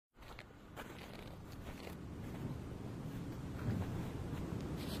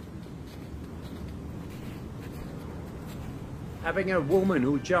having a woman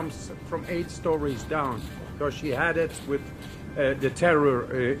who jumps from 8 stories down because she had it with the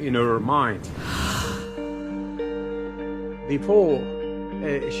terror in her mind. Before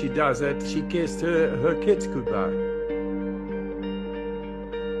she does it, she kissed her kids goodbye.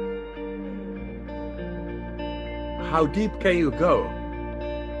 How deep can you go?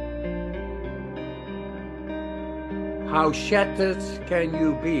 How shattered can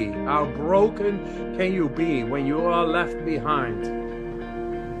you be? How broken can you be when you are left behind?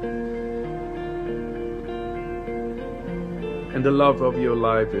 And the love of your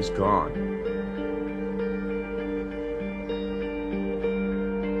life is gone.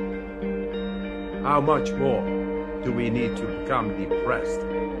 How much more do we need to become depressed?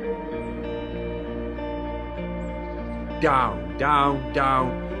 Down, down,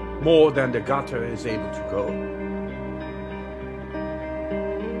 down, more than the gutter is able to go.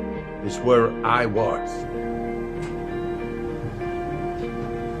 Is where I was.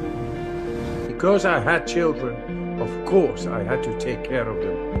 Because I had children, of course I had to take care of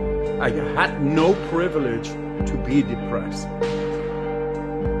them. I had no privilege to be depressed.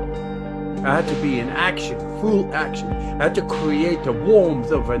 I had to be in action, full action. I had to create the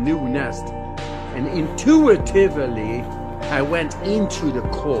warmth of a new nest. And intuitively, I went into the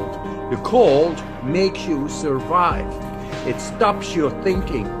cold. The cold makes you survive. It stops your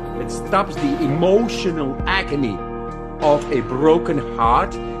thinking. It stops the emotional agony of a broken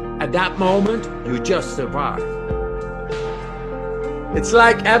heart. At that moment, you just survive. It's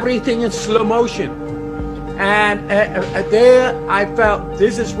like everything in slow motion. And there I felt,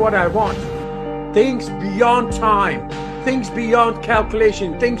 this is what I want. Things beyond time, things beyond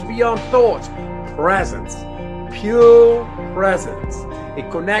calculation, things beyond thoughts. Presence, pure presence, a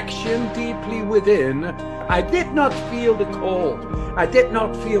connection deeply within. I did not feel the cold. I did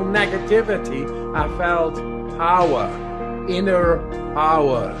not feel negativity. I felt power, inner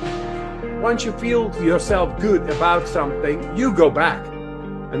power. Once you feel yourself good about something, you go back.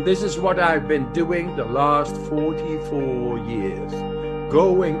 And this is what I've been doing the last 44 years.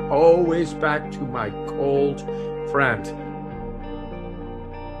 Going always back to my cold friend.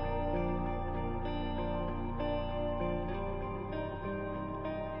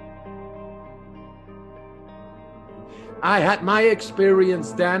 I had my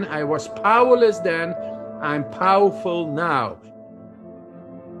experience then. I was powerless then. I'm powerful now.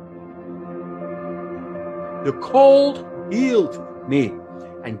 The cold healed me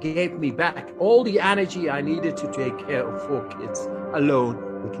and gave me back all the energy I needed to take care of 4 kids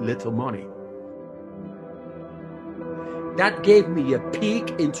alone with little money. That gave me a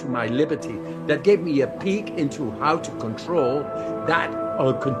peek into my liberty. That gave me a peek into how to control that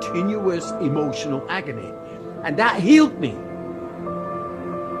continuous emotional agony. And that healed me.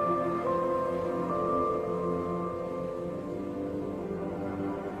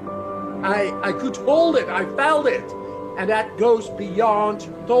 I could hold it, I felt it. And that goes beyond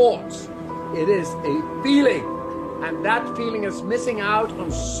thoughts. It is a feeling. And that feeling is missing out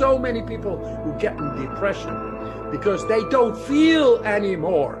on so many people who get in depression because they don't feel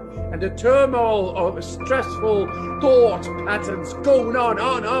anymore. And the turmoil of stressful thought patterns going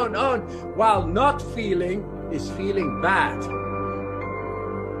on, while not feeling is feeling bad.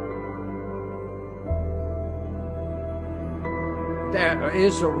 There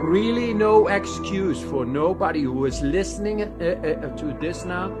is really no excuse for nobody who is listening to this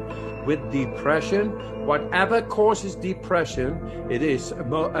now with depression. Whatever causes depression, it is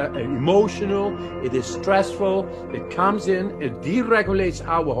emotional, it is stressful, it comes in, it deregulates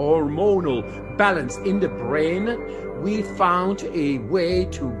our hormonal balance in the brain. We found a way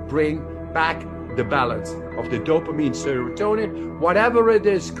to bring back the balance of the dopamine, serotonin, whatever it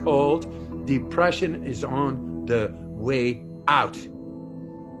is called. Depression is on the way out.